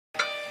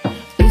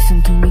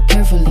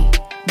carefully.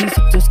 These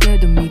are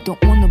scared of me,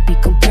 don't wanna be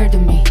compared to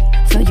me.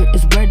 Failure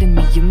is rare to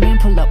me, your man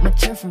pull up my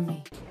chair for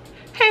me.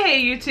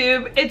 Hey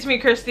YouTube, it's me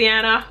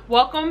Kristianna.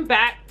 Welcome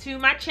back to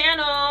my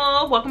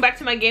channel. Welcome back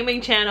to my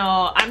gaming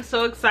channel. I'm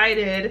so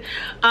excited.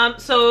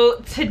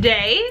 So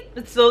today,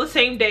 it's still the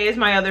same day as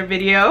my other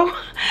video,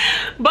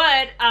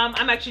 but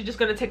I'm actually just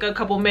gonna take a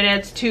couple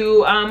minutes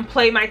to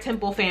play my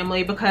Temple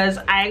family because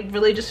I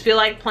really just feel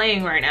like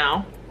playing right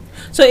now.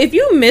 So if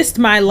you missed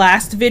my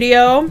last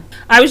video,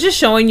 I was just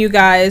showing you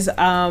guys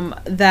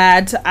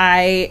that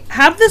I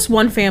have this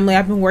one family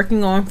I've been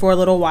working on for a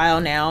little while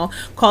now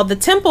called the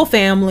Temple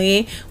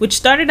family, which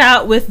started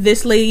out with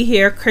this lady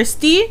here,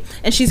 Christy,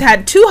 and she's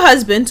had two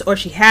husbands, or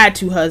she had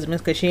two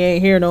husbands because she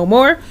ain't here no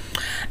more.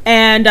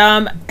 And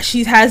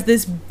she has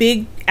this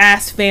big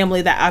ass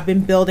family that I've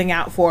been building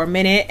out for a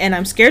minute, and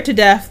I'm scared to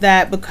death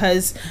that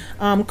because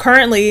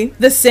currently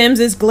The Sims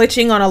is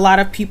glitching on a lot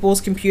of people's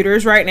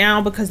computers right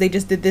now because they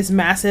just did this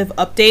massive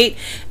update,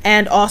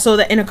 and also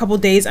that in a couple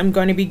days I'm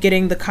going to be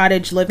getting the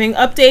cottage living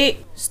update.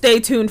 Stay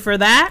tuned for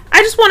that.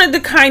 I just wanted to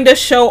kind of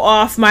show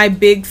off my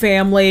big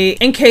family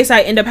in case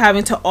I end up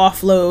having to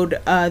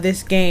offload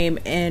this game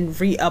and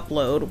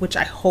re-upload, which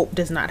I hope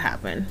does not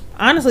happen.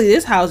 Honestly,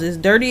 this house is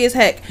dirty as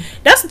heck.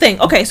 That's the thing.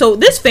 Okay, so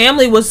this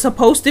family was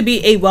supposed to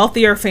be a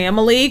wealthier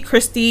family.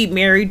 Christy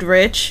married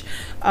rich,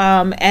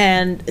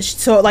 and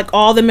so like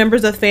all the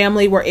members of the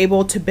family were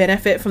able to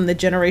benefit from the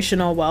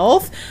generational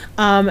wealth.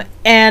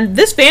 And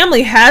this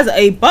family has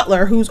a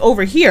butler who's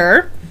over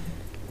here.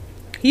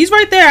 He's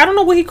right there. I don't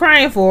know what he's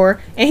crying for.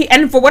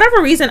 And for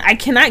whatever reason, I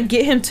cannot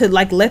get him to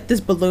like let this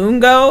balloon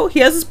go. He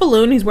has this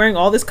balloon. He's wearing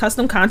all this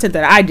custom content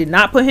that I did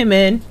not put him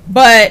in.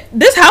 But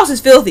this house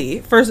is filthy.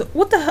 First,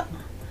 what the hell?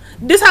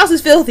 This house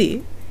is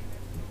filthy.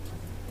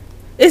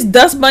 It's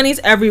dust bunnies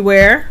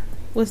everywhere.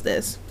 What's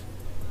this?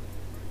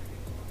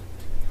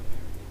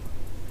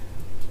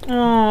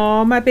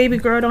 Oh, my baby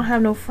girl don't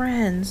have no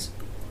friends.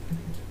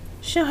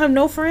 She don't have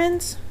no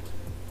friends?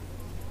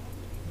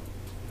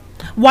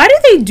 Why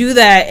did they do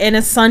that in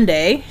a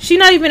Sunday? She's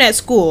not even at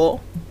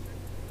school.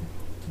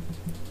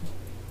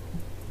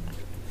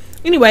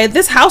 Anyway,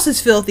 this house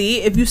is filthy.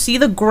 If you see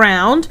the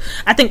ground,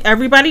 I think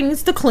everybody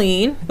needs to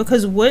clean,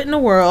 because what in the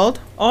world?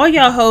 All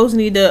y'all hoes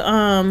need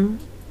to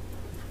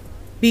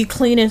be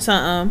cleaning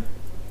something.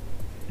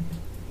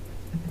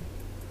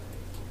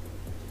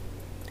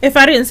 If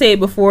I didn't say it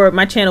before,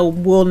 my channel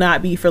will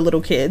not be for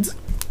little kids.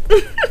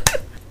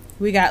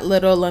 We got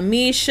little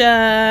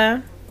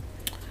Lamisha.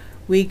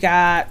 We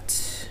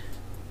got,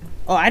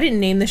 oh, I didn't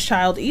name this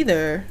child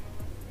either.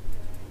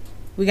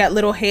 We got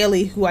little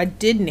Haley, who I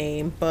did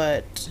name,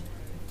 but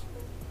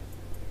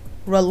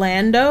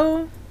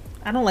Rolando,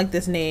 I don't like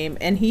this name,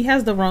 and he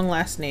has the wrong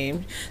last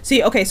name.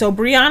 See, okay, so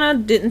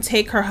Brianna didn't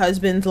take her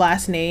husband's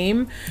last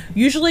name.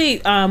 Usually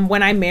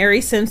when I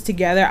marry Sims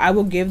together, I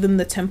will give them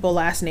the Temple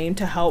last name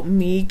to help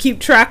me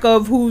keep track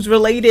of who's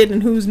related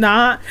and who's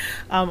not,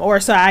 or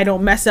so I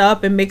don't mess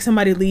up and make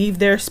somebody leave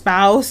their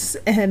spouse,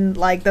 and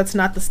like that's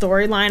not the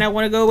storyline I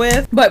want to go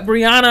with. But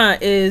Brianna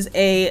is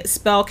a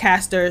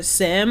spellcaster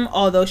Sim,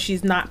 although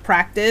she's not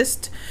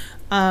practiced,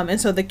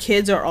 and so the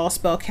kids are all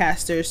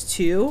spellcasters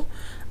too.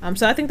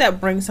 So I think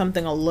that brings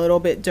something a little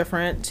bit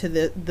different to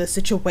the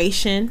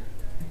situation.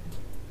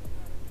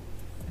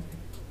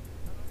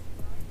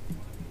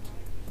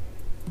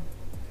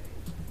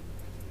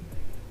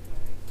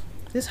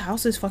 This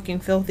house is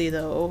fucking filthy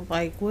though.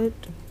 Like, what?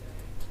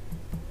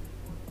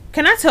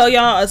 Can I tell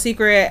y'all a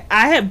secret?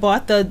 I had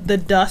bought the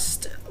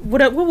dust.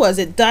 What was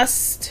it?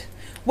 Dust.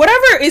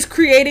 Whatever is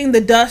creating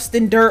the dust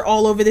and dirt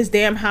all over this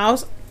damn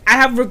house. I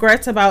have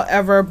regrets about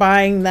ever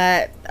buying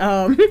that.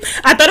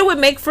 I thought it would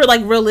make for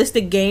like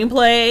realistic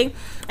gameplay,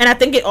 and I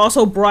think it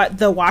also brought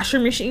the washer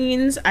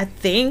machines, I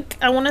think,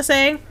 I want to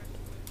say,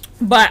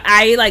 but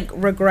I like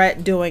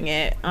regret doing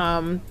it,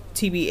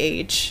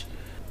 TBH,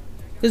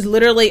 because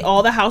literally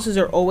all the houses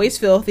are always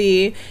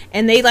filthy,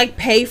 and they like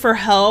pay for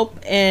help,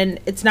 and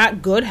it's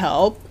not good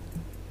help.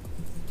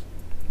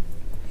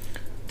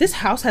 This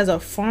house has a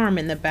farm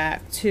in the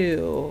back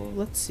too.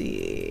 Let's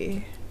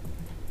see.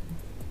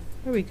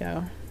 Here we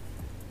go.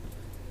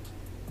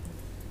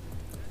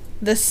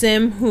 The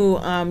Sim who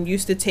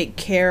used to take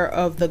care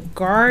of the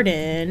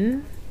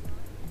garden.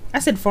 I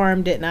said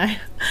farm, didn't I?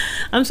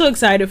 I'm so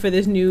excited for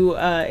this new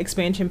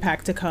expansion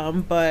pack to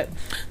come. But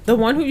the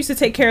one who used to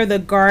take care of the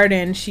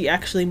garden, she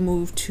actually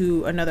moved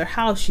to another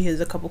house. She has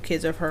a couple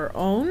kids of her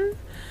own.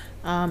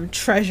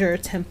 Treasure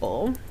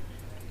Temple.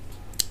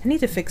 I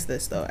need to fix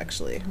this though,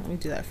 actually. Let me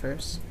do that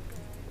first.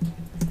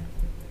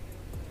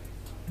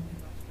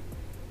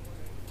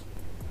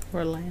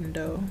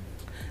 Orlando.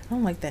 I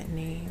don't like that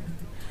name.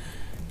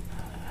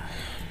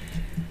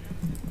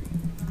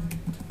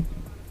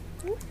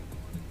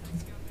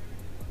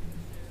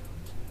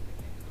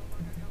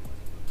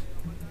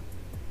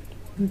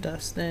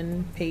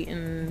 Dustin,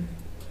 Peyton,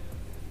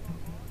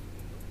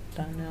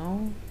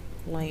 Donnell,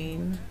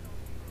 Lane,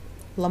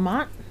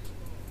 Lamont.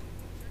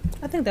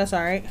 I think that's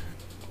all right.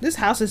 This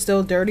house is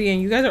still dirty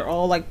and you guys are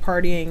all like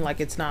partying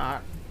like it's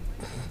not.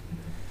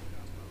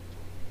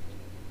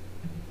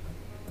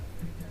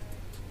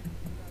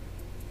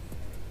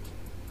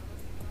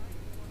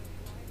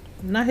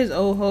 Not his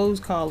old hoes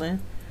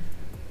calling.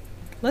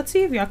 Let's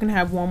see if y'all can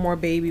have one more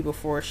baby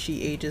before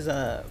she ages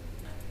up.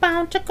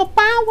 Bow chicka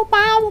bow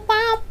bow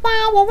bow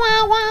bow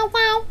wow wow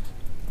wow.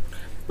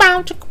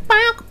 Bow chicka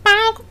bow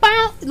bow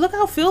bow. Look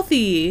how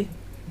filthy.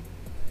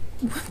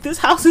 This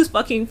house is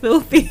fucking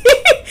filthy.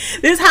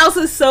 This house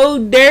is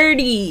so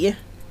dirty.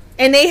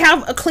 And they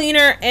have a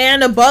cleaner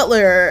and a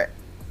butler.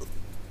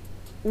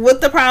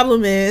 What the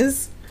problem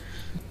is?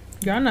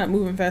 Y'all not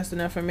moving fast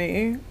enough for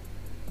me.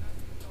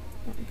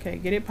 Okay,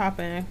 get it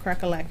poppin',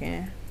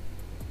 crack-a-lackin'.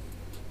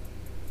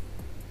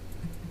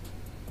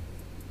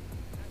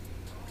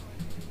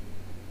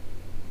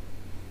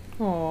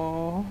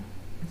 Aww,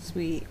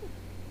 sweet.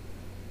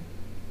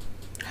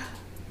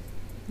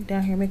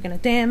 Down here making a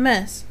damn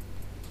mess.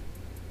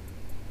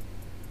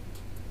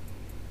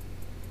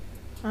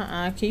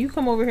 Can you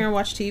come over here and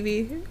watch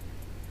TV?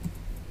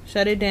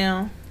 Shut it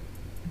down.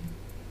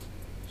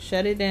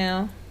 Shut it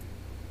down.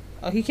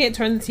 Oh, he can't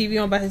turn the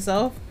TV on by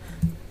himself?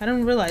 I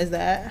didn't realize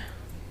that.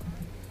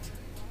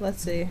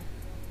 Let's see.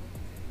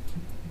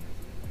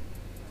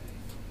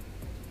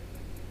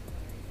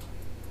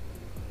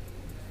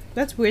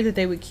 That's weird that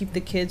they would keep the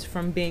kids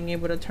from being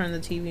able to turn the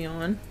TV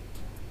on.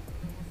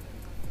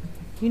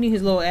 You need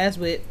his little ass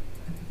whip.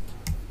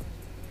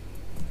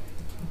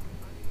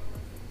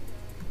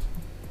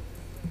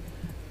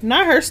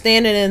 Not her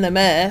standing in the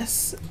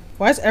mess.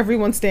 Why is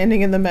everyone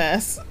standing in the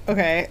mess?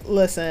 Okay,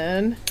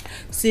 listen.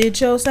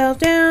 Sit yourself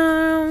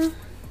down.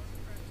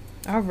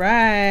 All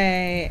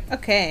right.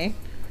 Okay.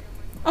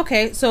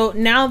 Okay, so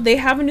now they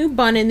have a new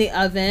bun in the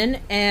oven,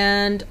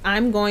 and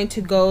I'm going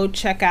to go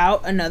check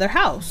out another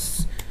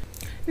house.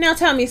 Now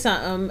tell me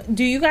something.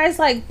 Do you guys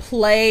like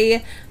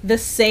play the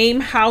same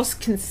house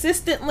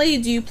consistently?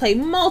 Do you play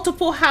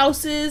multiple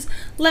houses?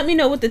 Let me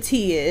know what the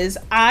tea is.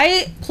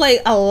 I play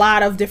a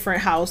lot of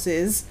different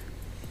houses.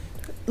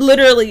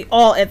 Literally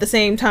all at the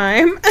same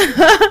time.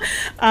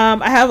 I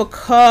have a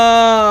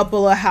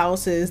couple of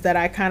houses that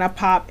I kind of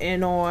pop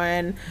in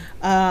on,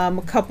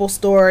 a couple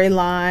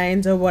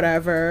storylines or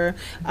whatever.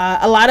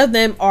 A lot of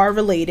them are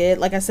related.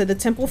 Like I said, the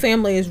Temple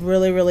family is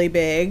really, really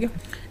big.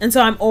 And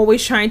so I'm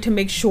always trying to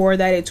make sure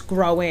that it's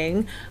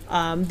growing.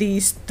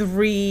 These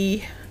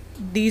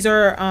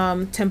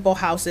are Temple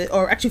houses,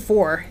 or actually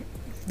 4.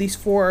 These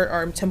 4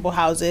 are Temple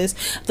houses.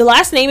 The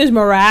last name is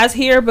Mraz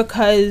here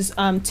because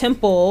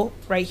Temple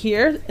right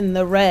here in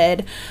the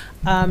red,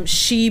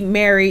 she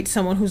married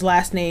someone whose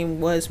last name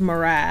was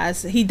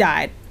Mraz. He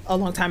died a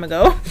long time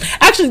ago.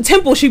 Actually,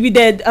 Temple should be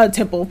dead.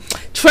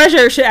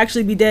 Treasure should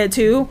actually be dead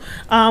too.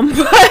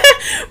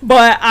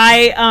 But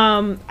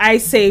I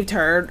saved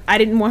her. I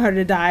didn't want her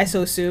to die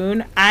so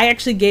soon. I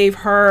actually gave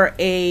her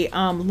a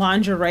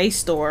lingerie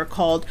store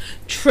called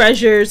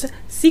Treasure's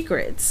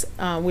Secrets,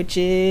 which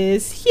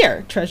is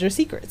here, Treasure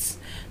Secrets.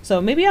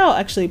 So maybe I'll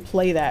actually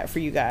play that for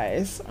you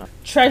guys.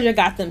 Treasure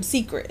got them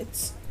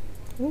secrets.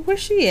 Where's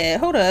she at?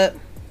 Hold up.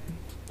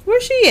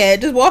 Where's she at?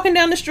 Just walking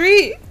down the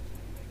street?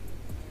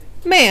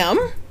 Ma'am,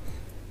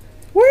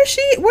 where is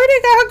she? Where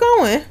they got her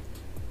going?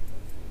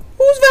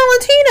 Who's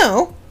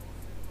Valentino?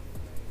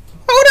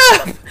 Hold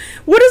up.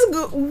 What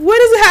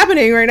is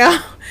happening right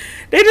now?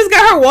 They just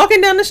got her walking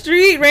down the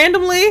street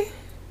randomly.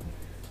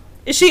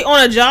 Is she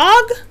on a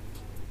jog?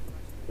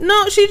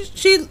 No, she who's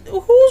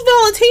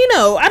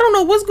Valentino? I don't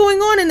know what's going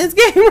on in this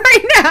game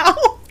right now.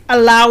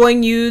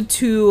 Allowing you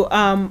to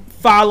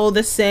follow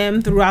the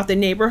sim throughout the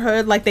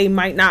neighborhood, like they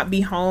might not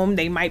be home,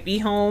 they might be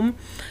home.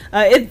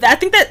 I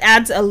think that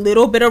adds a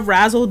little bit of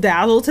razzle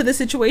dazzle to the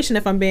situation,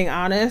 if I'm being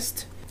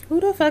honest. Who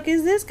the fuck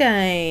is this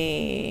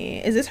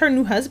guy? Is this her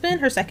new husband?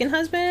 Her second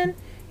husband?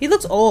 He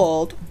looks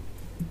old.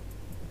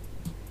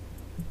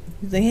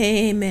 He's like,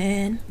 hey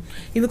man.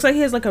 He looks like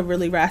he has like a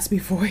really raspy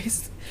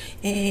voice.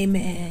 Hey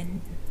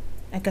man,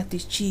 I got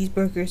these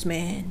cheeseburgers,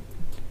 man.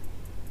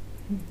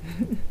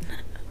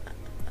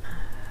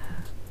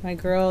 My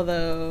girl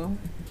though,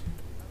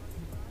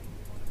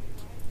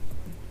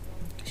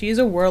 she's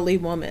a worldly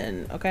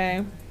woman,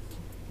 okay?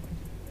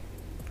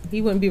 He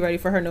wouldn't be ready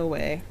for her, no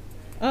way.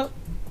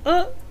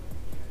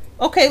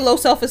 Okay, low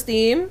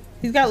self-esteem.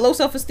 He's got low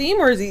self-esteem,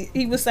 or is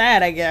he was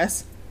sad, I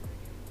guess.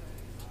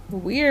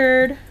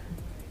 Weird.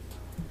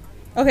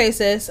 Okay,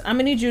 sis, I'm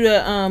gonna need you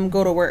to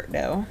go to work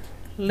though.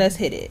 Let's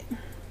hit it.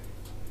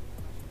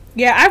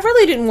 Yeah, I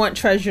really didn't want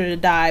Treasure to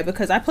die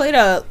because I played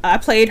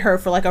her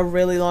for like a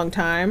really long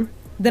time.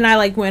 Then I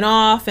like went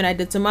off and I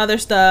did some other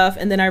stuff,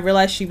 and then I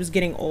realized she was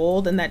getting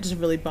old, and that just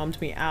really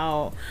bummed me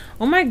out.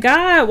 Oh my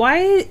god,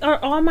 why are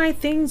all my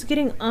things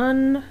getting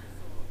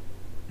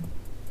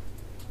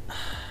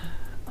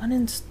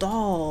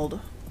uninstalled?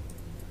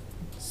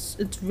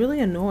 It's really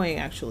annoying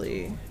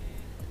actually.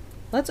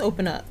 Let's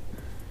open up.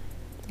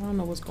 I don't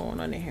know what's going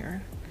on in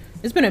here.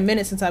 It's been a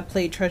minute since I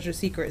played Treasure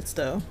Secrets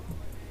though.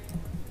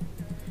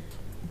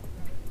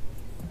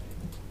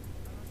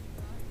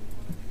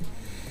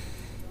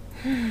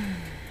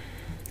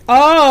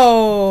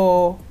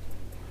 Oh,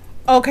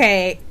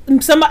 okay.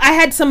 I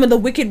had some of the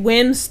Wicked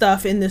Whim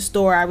stuff in the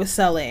store I was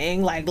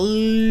selling, like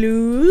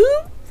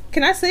lube.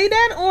 Can I say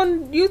that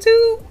on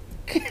YouTube?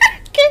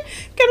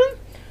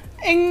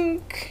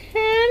 and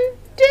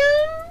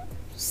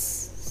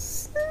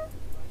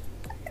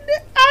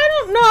I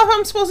don't know if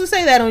I'm supposed to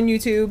say that on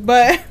YouTube,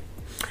 but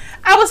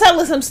I was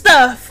selling some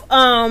stuff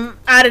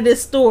out of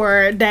this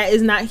store that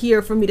is not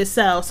here for me to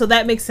sell, so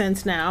that makes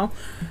sense now,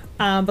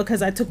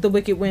 because I took the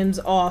Wicked Whims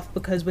off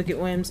because Wicked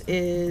Whims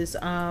is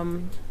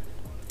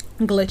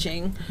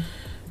glitching.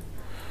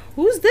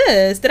 Who's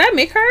this? Did I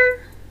make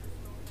her?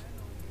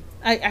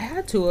 I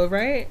had to have,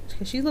 right?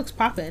 Because she looks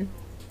poppin'.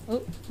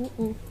 Oh, ooh,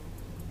 ooh.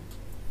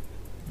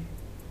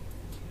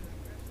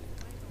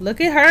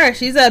 Look at her.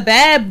 She's a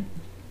bad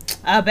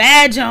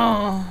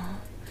John.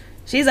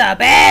 She's a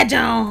bad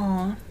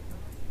John.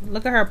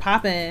 Look at her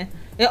popping.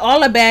 And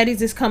all the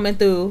baddies is coming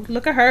through.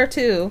 Look at her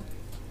too.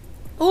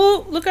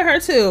 Ooh, look at her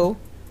too.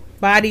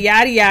 Body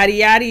yaddy yaddy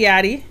yaddy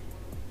yaddy.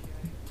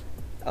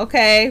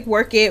 Okay,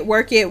 work it,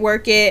 work it,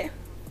 work it.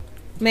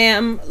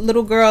 Ma'am,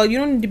 little girl, you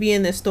don't need to be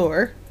in this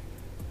store.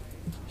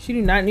 She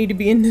do not need to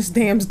be in this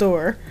damn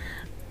store.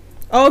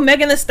 Oh,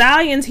 Megan Thee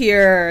Stallion's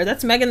here.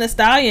 That's Megan Thee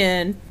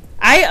Stallion.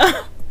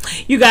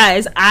 You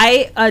guys,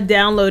 I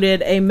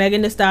downloaded a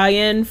Megan Thee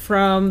Stallion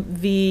from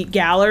the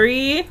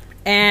gallery,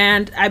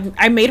 and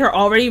I made her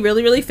already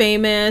really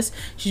famous.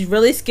 She's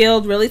really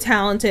skilled, really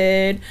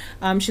talented.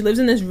 She lives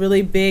in this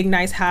really big,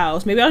 nice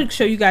house. Maybe I'll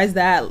show you guys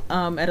that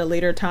at a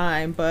later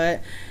time.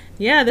 But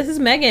yeah, this is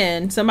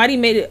Megan.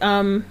 Somebody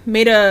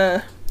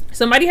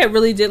somebody had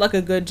really did like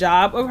a good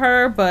job of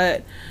her,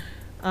 but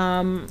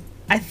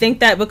I think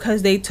that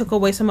because they took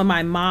away some of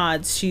my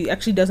mods, she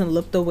actually doesn't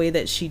look the way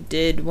that she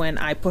did when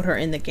I put her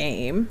in the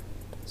game.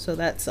 So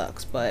that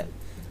sucks, but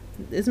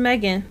it's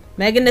Megan.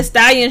 Megan Thee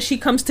Stallion, she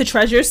comes to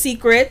treasure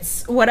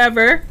secrets,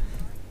 whatever.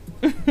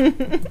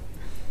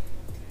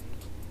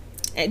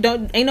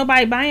 Ain't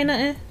nobody buying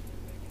nothing?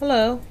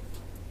 Hello?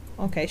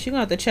 Okay, she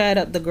gonna have to chat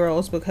up the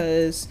girls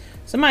because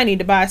somebody need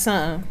to buy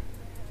something.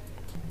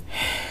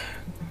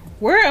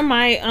 Where are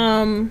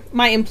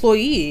my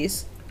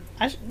employees?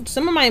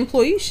 Some of my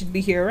employees should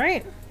be here,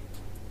 right?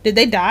 Did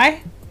they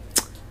die?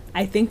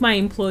 I think my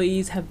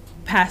employees have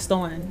passed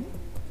on.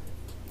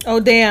 Oh,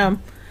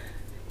 damn.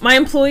 My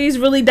employees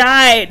really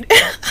died.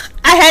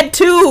 I had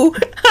 2.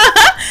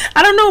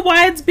 I don't know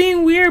why it's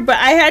being weird, but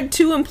I had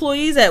 2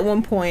 employees at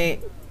one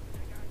point.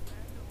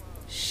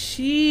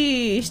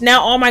 Sheesh.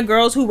 Now all my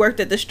girls who worked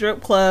at the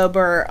strip club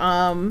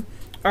are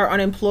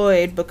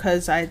unemployed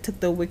because I took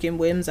the Wicked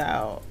Whims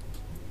out.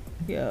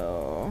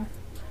 Yo.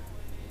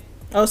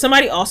 Oh,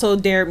 somebody also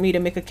dared me to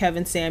make a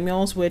Kevin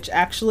Samuels, which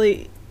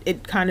actually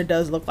it kind of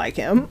does look like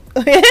him.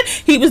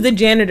 He was the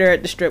janitor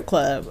at the strip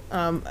club.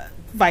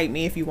 Fight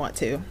me if you want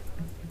to.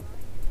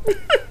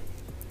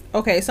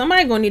 Okay,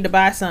 somebody gonna need to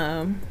buy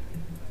some.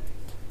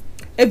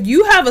 If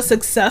you have a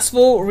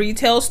successful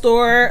retail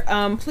store,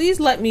 please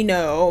let me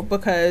know,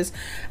 because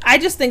I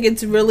just think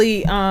it's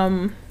really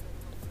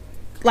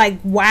like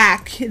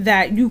whack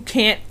that you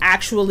can't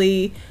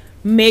actually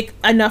make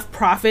enough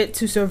profit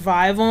to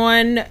survive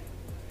on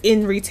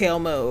in retail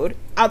mode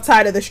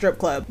outside of the strip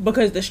club,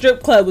 because the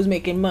strip club was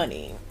making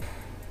money.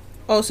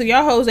 Oh, so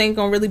y'all hoes ain't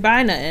gonna really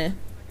buy nothing.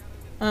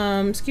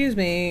 Excuse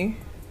me.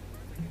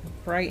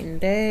 Brighten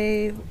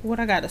day. What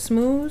I got to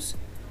smooth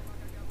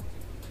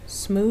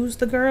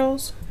the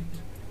girls.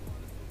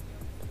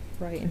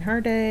 Brighten her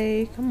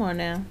day. Come on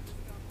now.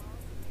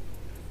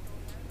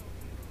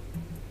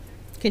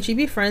 Can she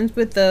be friends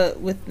with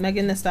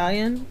Megan Thee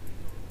Stallion?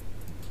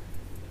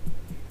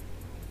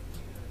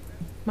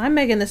 My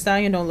Megan Thee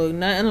Stallion don't look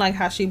nothing like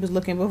how she was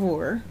looking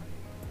before.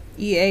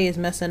 EA is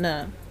messing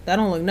up. That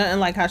don't look nothing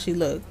like how she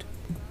looked.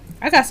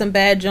 I got some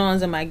bad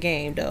Johns in my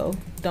game though.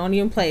 Don't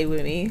even play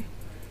with me.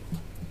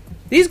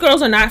 These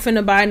girls are not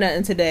finna buy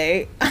nothing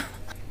today.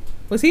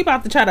 Was he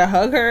about to try to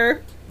hug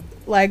her?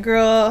 Like,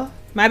 girl,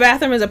 my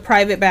bathroom is a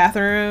private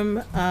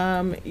bathroom.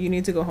 You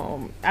need to go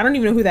home. I don't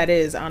even know who that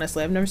is,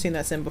 honestly. I've never seen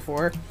that sim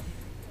before.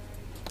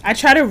 I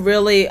try to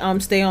really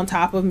stay on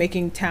top of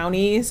making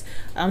townies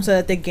so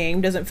that the game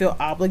doesn't feel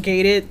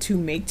obligated to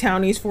make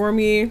townies for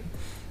me.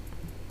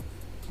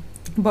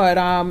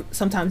 But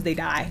sometimes they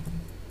die.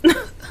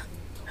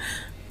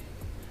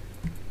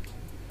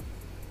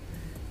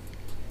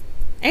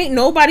 Ain't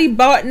nobody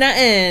bought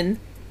nothing.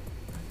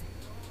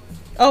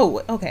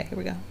 Oh, okay, here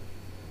we go.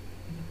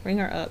 Ring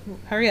her up.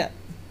 Hurry up.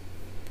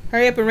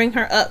 Hurry up and ring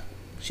her up.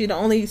 She's the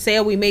only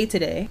sale we made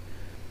today.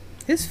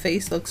 His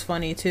face looks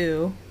funny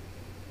too.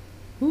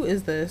 Who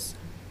is this?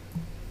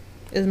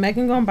 Is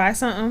Megan gonna buy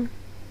something?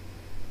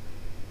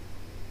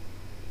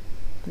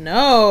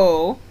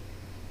 No.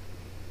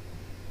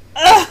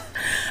 Ugh,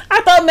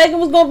 I thought Megan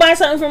was gonna buy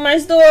something from my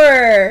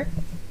store.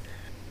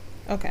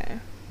 Okay.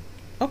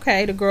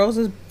 Okay, the girls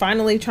is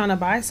finally trying to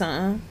buy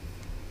something.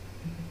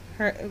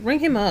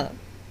 Ring him up.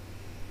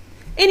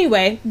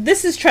 Anyway,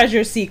 this is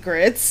Treasure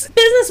Secrets.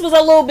 Business was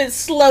a little bit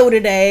slow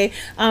today,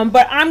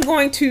 but I'm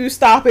going to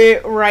stop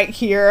it right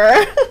here.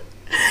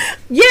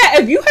 Yeah,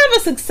 if you have a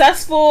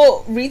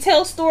successful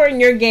retail store in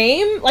your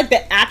game, like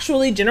that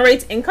actually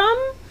generates income,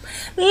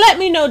 let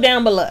me know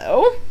down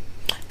below.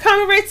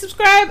 Comment, rate,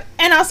 subscribe,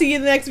 and I'll see you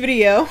in the next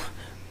video.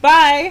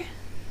 Bye.